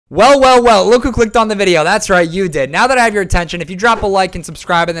Well, look who clicked on the video. That's right, you did. Now that I have your attention, if you drop a like and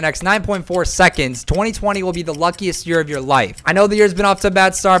subscribe in the next 9.4 seconds, 2020 will be the luckiest year of your life. I know the year's been off to a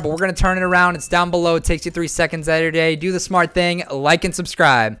bad start, but we're going to turn it around. It's down below. It takes you 3 seconds every day. Do the smart thing, like and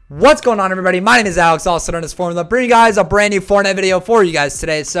subscribe. What's going on, everybody? My name is Alex, also known as Formula. Bringing you guys a brand new Fortnite video for you guys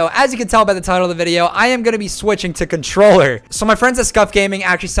today. So as you can tell by the title of the video, I am going to be switching to controller. So my friends at Scuff Gaming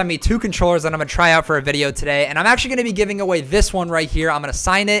actually sent me 2 controllers that I'm going to try out for a video today. And I'm actually going to be giving away this one right here. I'm going to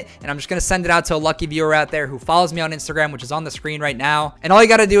sign it, and I'm just going to send it out to a lucky viewer out there who follows me on Instagram, which is on the screen right now. And all you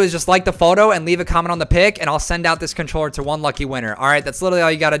got to do is just like the photo and leave a comment on the pic, and I'll send out this controller to one lucky winner. All right, that's literally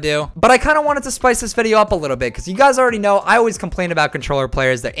all you got to do. But I kind of wanted to spice this video up a little bit because you guys already know I always complain about controller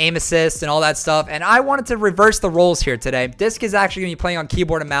players, their aim assist and all that stuff. And I wanted to reverse the roles here today. Disc is actually going to be playing on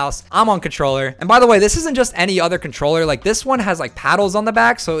keyboard and mouse. I'm on controller. And by the way, this isn't just any other controller. Like, this one has like paddles on the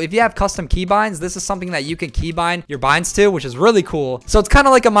back. So if you have custom keybinds, this is something that you can keybind your binds to, which is really cool. So it's kind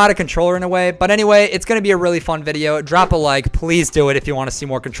of like a modded controller in a way. But anyway, it's going to be a really fun video. Drop a like. Please do it if you want to see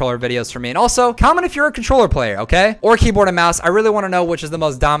more controller videos from me. And also, comment if you're a controller player, okay? Or keyboard and mouse. I really want to know which is the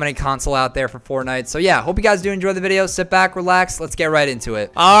most dominant console out there for Fortnite. So yeah, hope you guys do enjoy the video. Sit back, relax. Let's get right into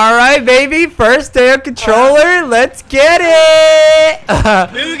it. All right, baby. First day of controller. Let's get it.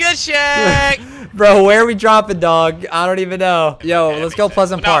 Nougat Shack. Bro, where are we dropping, dog? I don't even know. Yo, let's go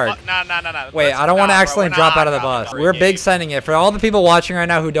Pleasant Park. No. Wait, I don't want to accidentally drop out of the bus. We're big sending it. For all the people watching right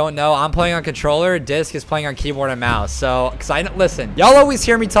now who don't know, I'm playing on controller. Disc is playing on keyboard and mouse. So, listen, y'all always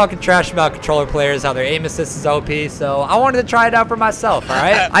hear me talking trash about controller players, how their aim assist is OP. So, I wanted to try it out for myself, all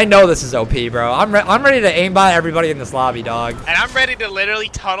right? I know this is OP, bro. I'm ready to aimbot everybody in this lobby, dog. And I'm ready to literally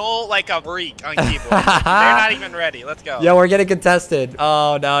tunnel like a freak on keyboard. They're not even ready. Let's go. Yo, we're getting contested.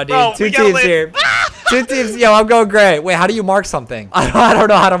 Oh, no, dude. Bro, 2 teams here. 2 teams. Yo, I'm going great. Wait, how do you mark something? I don't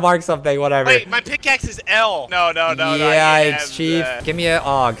know how to mark something. Whatever. Wait, my pickaxe is L. No. Yikes, Chief. Give me an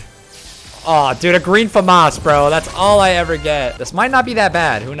AUG. Oh, dude, a green FAMAS, bro. That's all I ever get. This might not be that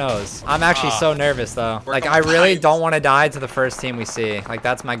bad. Who knows? I'm actually so nervous, though. Like, I really don't want to die to the first team we see. Like,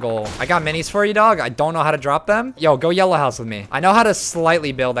 that's my goal. I got minis for you, dog. I don't know how to drop them. Yo, go yellow house with me. I know how to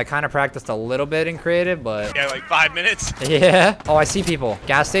slightly build. I kind of practiced a little bit in creative, but... Yeah, like 5 minutes. Yeah. Oh, I see people.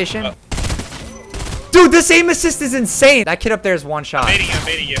 Gas station. Dude, this aim assist is insane. That kid up there is one shot. I'm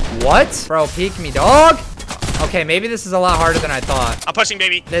baiting you. What? Bro, peek me, dog. Okay, maybe this is a lot harder than I thought. I'm pushing,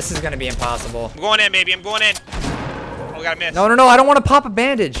 baby. This is going to be impossible. I'm going in, baby. I'm going in. Oh, we got a miss. No. I don't want to pop a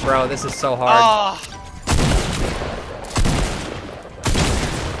bandage. Bro, this is so hard. Oh.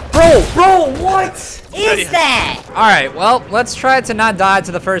 Bro, what is that? All right, well, let's try to not die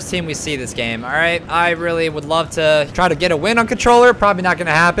to the first team we see this game, all right? I really would love to try to get a win on controller. Probably not going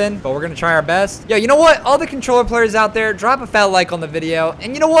to happen, but we're going to try our best. Yo, you know what? All the controller players out there, drop a fat like on the video.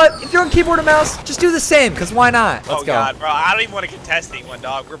 And you know what? If you're on keyboard and mouse, just do the same, because why not? Let's go. God, bro. I don't even want to contest anyone,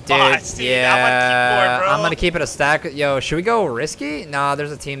 dog. We're bots, dude. Yeah, I'm on keyboard, bro. I'm going to keep it a stack. Yo, should we go risky? Nah,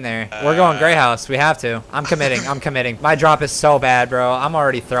 there's a team there. We're going gray house. We have to. I'm committing. My drop is so bad, bro. I'm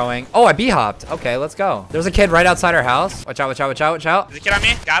already throwing. Oh, I B-hopped. Okay, let's go. There's a kid right outside our house. Watch out. There's a kid on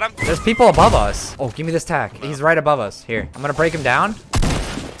me. Got him. There's people above us. Oh, give me this tack. He's right above us. Here, I'm gonna break him down.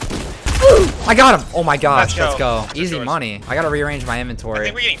 I got him. Oh my gosh, let's go. Easy money. I gotta rearrange my inventory. I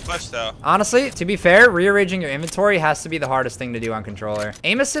think we're getting pushed though. Honestly, to be fair, rearranging your inventory has to be the hardest thing to do on controller.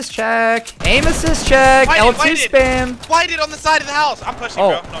 Aim assist check. L2 spam. Why did on the side of the house? I'm pushing,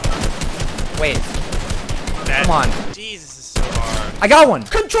 bro. No. Wait. Come on. Jesus, this is so hard. I got one.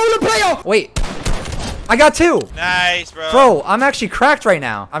 Controller player. Wait. I got 2. Nice, bro. Bro, I'm actually cracked right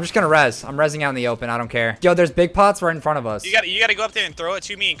now. I'm just gonna res. I'm resing out in the open. I don't care. Yo, there's big pots right in front of us. You gotta go up there and throw it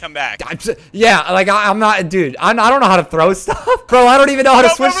to me and come back. Yeah, like I'm not, dude. I don't know how to throw stuff, bro. I don't even know how to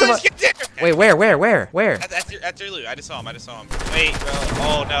switch to. Wait, where? That's your loot. I just saw him. Wait, bro.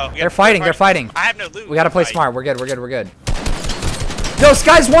 Oh no. They're fighting. I have no loot. We gotta play smart. We're good. Yo,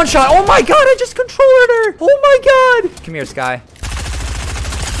 Sky's one shot. Oh my god, I just controlled her. Oh my god. Come here, Sky.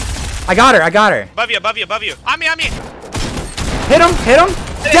 I got her. Above you. On me. Hit him.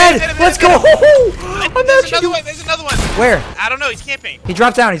 Dead. Let's go. There's another one. Where? I don't know. He's camping. He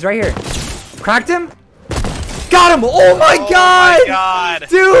dropped down. He's right here. Cracked him. Got him. Oh my god.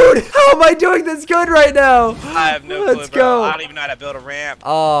 Dude, how am I doing this good right now? I have no clue, bro. Let's go. I don't even know how to build a ramp.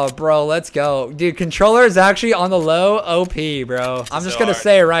 Oh, bro, let's go. Dude, controller is actually on the low OP, bro. I'm just gonna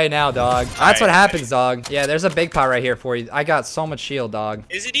say it right now, dog. That's what happens, dog. Yeah, there's a big pot right here for you. I got so much shield, dog.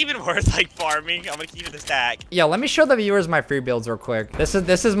 Is it even worth like farming? I'm gonna keep it a stack. Yo, let me show the viewers my free builds real quick. This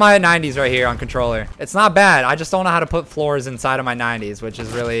is my 90s right here on controller. It's not bad. I just don't know how to put floors inside of my 90s, which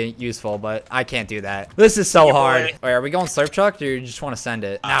is really useful, but I can't do that. This is so hard. hard. Wait, are we going slurp chuck, or you just want to send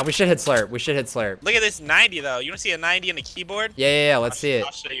it? Nah, we should hit slurp. We should hit slurp. Look at this 90 though. You want to see a 90 on the keyboard? Yeah. Let's see it.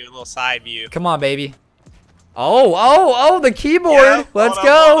 I'll show you a little side view. Come on, baby. Oh, the keyboard. Yeah, Let's hold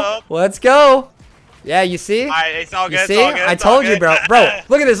go. up. Let's go. Yeah, you see? It's all good. You see? It's all good. I told you, bro. Bro,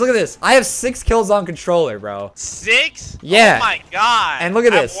 look at this. Look at this. I have 6 kills on controller, bro. 6? Yeah. Oh my god. And look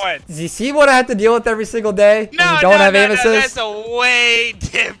at this. Do you see what I have to deal with every single day? No, when you don't have aim no, assist? that's a way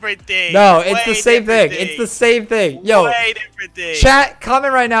different thing. No, it's the same thing. It's the same thing. Yo, way different thing. Chat,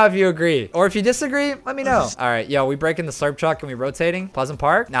 comment right now if you agree. Or if you disagree, let me know. All right, yo, we breaking the slurp truck and we rotating? Pleasant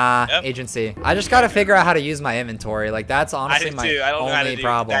Park? Nah, Yep. agency. I just got to figure out how to use my inventory. Like, that's honestly my I don't know how to only do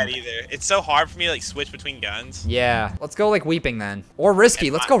problem. that either. It's so hard for me to like switch between guns. Yeah, let's go like weeping then. Or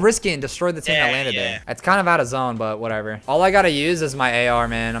risky. Let's go risky and destroy the team that landed there. It's kind of out of zone, but whatever. All I got to use is my AR,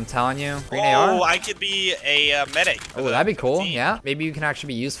 man. I'm telling you. Green AR? Oh, I could be a medic. Oh, that'd be cool. Yeah, maybe you can actually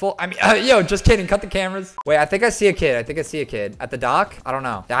be useful. I mean, yo, just kidding. Cut the cameras. Wait, I think I see a kid. I think I see a kid. At the dock? I don't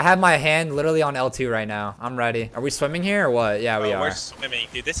know. I have my hand literally on L2 right now. I'm ready. Are we swimming here or what? Yeah, we are. We're swimming,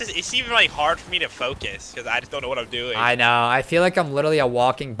 dude. It's even like hard for me to focus because I just don't know what I'm doing. I know. I feel like I'm literally a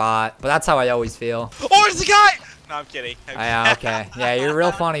walking bot, but that's how I always feel. Oh, it's the guy! No, I'm kidding. Yeah, okay. Yeah, you're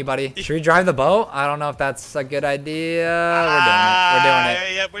real funny, buddy. Should we drive the boat? I don't know if that's a good idea. We're doing it. We're doing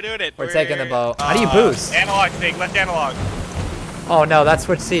it. Yeah, we're doing it. We're taking the boat. How do you boost? Analog thing, left analog. Oh no, that's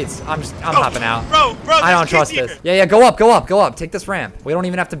switch seats. I'm hopping out. Bro, I don't trust this. Yeah, go up. Take this ramp. We don't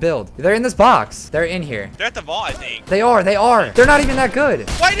even have to build. They're in this box. They're in here. They're at the vault, I think. They are. They're not even that good.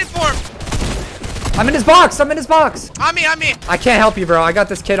 Wait it for him. I'm in his box. On me. I can't help you, bro. I got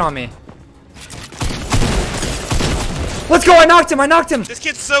this kid on me. Let's go. I knocked him. This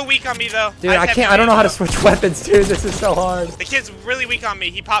kid's so weak on me, though. Dude, I can't. I don't know how to switch weapons, dude. This is so hard. The kid's really weak on me.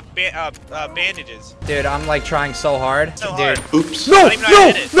 He popped bandages. Dude, I'm like trying so hard. Hard. Oops.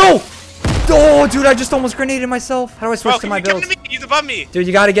 No. Oh, dude, I just almost grenaded myself. How do I switch to my builds? Come to me. He's above me. Dude,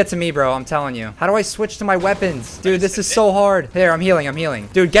 you gotta get to me, bro. I'm telling you. How do I switch to my weapons? Dude, this is so hard. Here, I'm healing.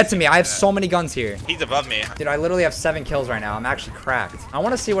 Dude, get to me. I have so many guns here. He's above me. Dude, I literally have 7 kills right now. I'm actually cracked. I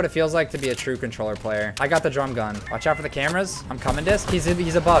want to see what it feels like to be a true controller player. I got the drum gun. Watch out for the cameras. I'm coming, disc. He's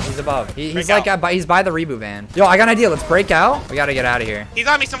above. He's like he's by the reboot van. Yo, I got an idea. Let's break out. We gotta get out of here. He's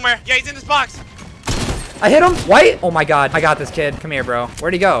on me somewhere. Yeah, he's in this box. I hit him. White. Oh my god. I got this kid. Come here, bro.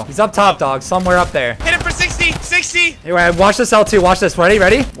 Where'd he go? He's up top, dog. Somewhere up there. Hit him for 60. Anyway, watch this L2. Watch this. Ready?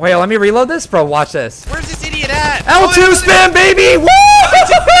 Wait, let me reload this, bro. Watch this. Where's this idiot at? L2 spam, baby. Woo!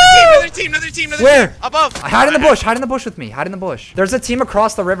 Another team. Where? Above. Hide in the bush. Hide in the bush with me. Hide in the bush. There's a team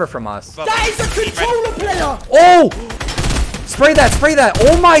across the river from us. That is a controller player. Oh! Spray that.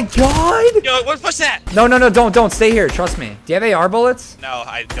 Oh my god. Yo, let's push that. No. Don't. Stay here. Trust me. Do you have AR bullets? No,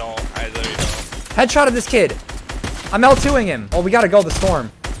 I don't. I literally don't. Headshot of this kid. I'm L2ing him. Oh, we gotta go the storm.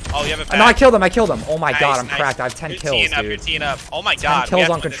 Oh, you have a No, I killed him. Oh my god, I'm cracked. I have 10 kills, dude. You're teeing up. Oh my god. 10 kills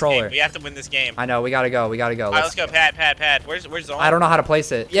on controller. We have to win this game. I know, we gotta go. All right, let's go. Pad. Where's zone? I don't know how to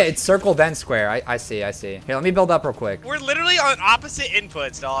place it. Yeah, it's circle then square. I see. Here, let me build up real quick. We're literally on opposite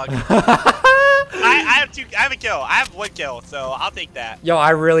inputs, dog. I have a kill. I have 1 kill, so I'll take that. Yo,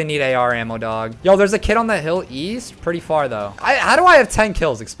 I really need AR ammo, dog. Yo, there's a kid on the hill east. Pretty far, though. How do I have 10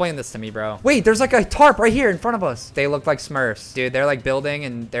 kills? Explain this to me, bro. Wait, there's like a tarp right here in front of us. They look like Smurfs. Dude, they're like building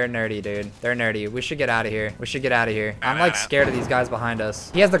and they're nerdy, dude. They're nerdy. We should get out of here. I'm like scared of these guys behind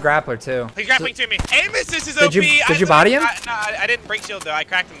us. He has the grappler, too. He's grappling to me. Amos, this is OP. Did you body him? No, I didn't break shield, though. I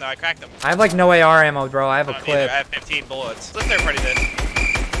cracked him. I have like no AR ammo, bro. I have a clip. I have 15 bullets. Let's third party this.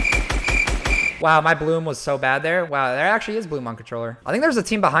 Wow, my bloom was so bad there. Wow, there actually is bloom on controller. I think there's a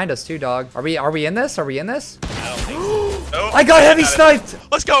team behind us too, dog. Are we in this? I don't think so. Nope. I got heavy sniped.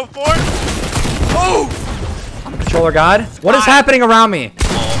 Let's go, Ford. Oh! I'm controller god. What is happening around me?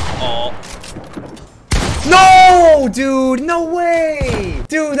 Oh. No, dude, no way.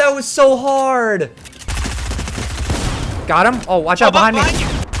 Dude, that was so hard. Got him. Oh, watch out behind me. You.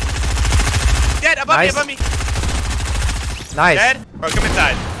 Dead, above me. Nice. Dead? Bro, come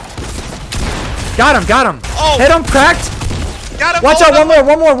inside. Got him. Oh. Hit him, cracked. Got him. Watch out, one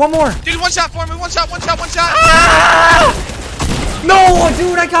more. Dude, one shot for me. One shot. Ah! No,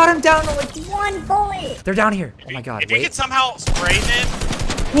 dude, I got him down to like 1 bullet. They're down here. Oh my god. If you could somehow spray them.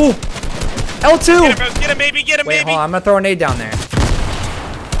 Ooh. L2. Get him, baby. Wait, hold on. I'm gonna throw a nade down there.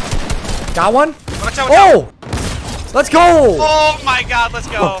 Got one? Watch out. Oh! Let's go! Oh my god, let's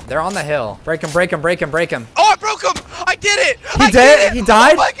go. They're on the hill. Break him. Oh, I broke him. I did it. He did? He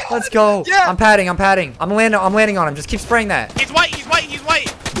died? Oh my god. Let's go. Yeah. I'm padding. I'm landing on him. Just keep spraying that. He's white.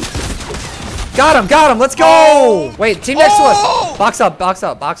 Got him. Let's go. Oh. Wait, team next to us. Box up.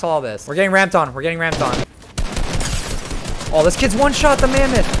 Box all this. We're getting ramped on. Oh, this kid's one shot the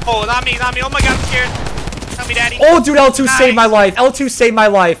mammoth. Oh, not me. Oh my god, I'm scared. me, daddy. Oh, dude, L2 Nice. saved my life. L2 saved my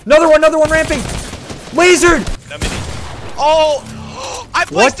life. Another one ramping. Lasered. Oh, I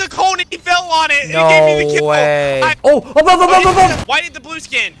placed the cone and he fell on it. No It gave me the kill. way. Oh, above. Why did the blue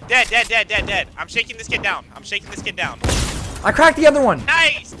skin? Dead. I'm shaking this kid down. I cracked the other one.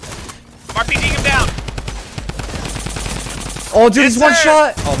 Nice. I'm RPGing him down. Oh, dude, Yes, he's one sir.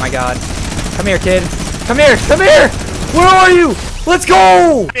 shot. Oh, my God. Come here, kid. Come here. Where are you? Let's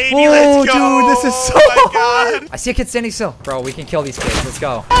go. Baby, Oh, let's go. dude, this is so Oh my hard. God. I see a kid standing still. Bro, we can kill these kids. Let's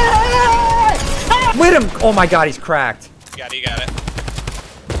go. Wait him. Oh, my God, he's cracked. You got it.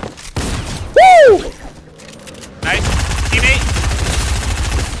 Woo! Nice. Teammate.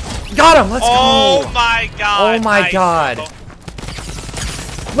 Got him. Let's Oh go. my God. Oh, my Nice. God.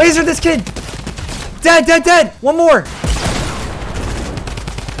 Laser this kid. Dead. One more.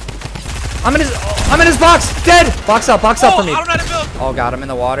 I'm in his box. Dead. Box up for me. I don't know how to build. Oh, got him in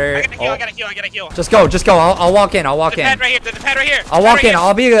the water. I gotta heal. Just go. I'll walk in. The pad right here. There's the pad right here. I'll walk in.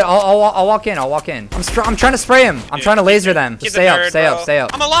 I'll be good. I'll walk in. I'm trying to spray him. I'm trying to laser them. Just stay up. Stay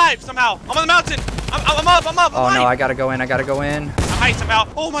up. I'm alive somehow. I'm on the mountain. I'm up. I'm Oh no, I gotta go in. I'm high somehow.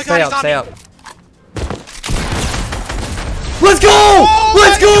 Oh my God, he's on Stay me. up. Let's go! Oh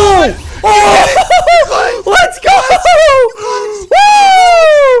Let's my go! Oh! Let's go! Woo!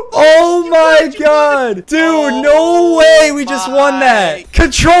 Oh my God, dude! No way! We just won that.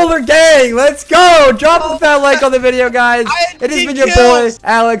 Controller gang, let's go! Drop a fat like on the video, guys. It has been your boy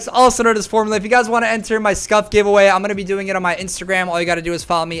Alex, also known as Formula. If you guys want to enter my scuff giveaway, I'm gonna be doing it on my Instagram. All you gotta do is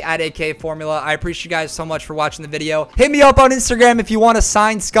follow me at AK Formula. I appreciate you guys so much for watching the video. Hit me up on Instagram if you want to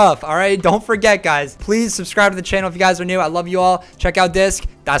sign scuff. All right, don't forget, guys. Please subscribe to the channel if you guys are new. I love you all. Check out Disc.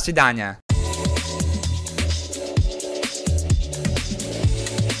 Das vidanya.